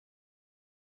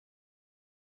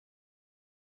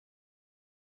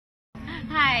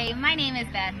Hi, my name is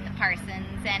Beth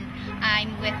Parsons, and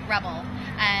I'm with Rubble,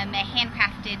 a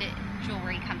handcrafted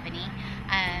jewelry company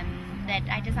that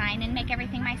I design and make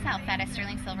everything myself out of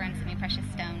sterling silver and semi-precious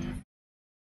stones.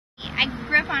 I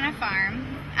grew up on a farm.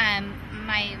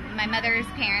 My mother's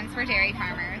parents were dairy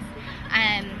farmers.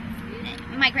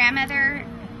 My grandmother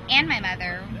and my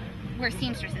mother were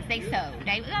seamstresses. They sewed.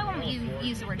 I won't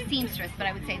use the word seamstress, but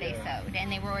I would say they sewed,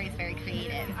 and they were always very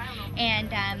creative.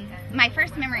 And my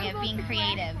first memory of being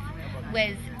creative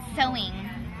was sewing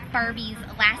Barbie's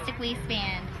elastic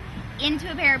waistband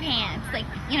into a pair of pants, like,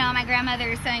 you know, my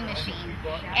grandmother's sewing machine.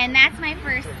 And that's my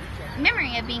first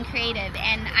memory of being creative,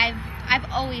 and I've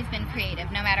always been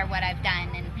creative no matter what I've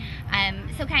done. And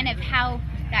so kind of how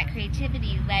that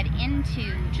creativity led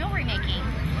into jewelry making.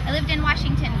 I lived in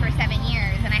Washington for 7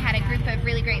 years, and I had a group of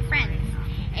really great friends.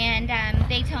 And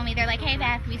they told me, they're like, "Hey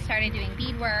Beth, we started doing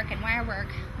beadwork and wire work.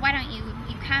 Why don't you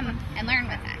come and learn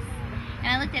with us?" And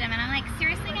I looked at them and I'm like,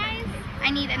 "Seriously guys?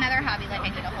 I need another hobby like I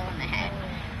need a hole in the head."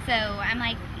 So I'm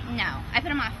like, no. I put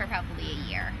them off for probably a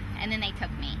year, and then they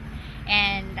took me.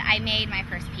 And I made my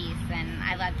first piece, and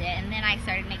I loved it. And then I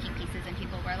started making pieces, and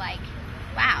people were like,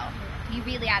 "Wow, you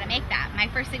really ought to make that." My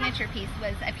first signature piece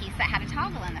was a piece that had a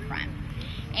toggle in the front.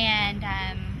 And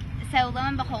so lo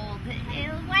and behold,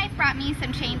 life brought me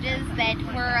some changes that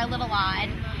were a little odd.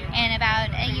 And about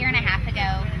a year and a half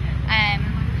ago,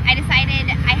 I decided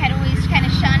I had always kind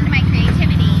of shunned my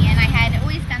creativity, and I had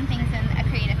always done things in a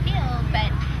creative field,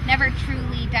 but never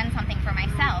truly done something for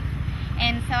myself.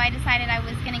 And so I decided I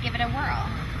was going to give it a whirl.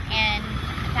 And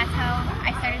that's how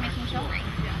I started making jewelry.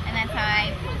 And that's how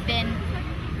I've been,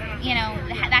 you know,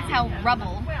 that's how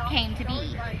Rubble came to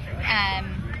be.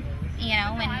 You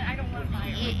know, and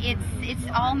it's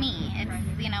all me.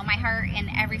 It's, you know, my heart in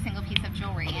every single piece of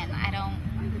jewelry, and I don't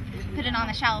put it on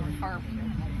the shelf or,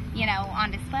 you know, on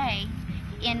display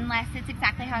unless it's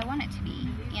exactly how I want it to be.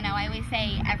 You know, I always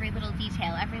say every little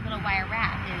detail, every little wire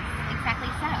wrap is exactly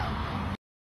so.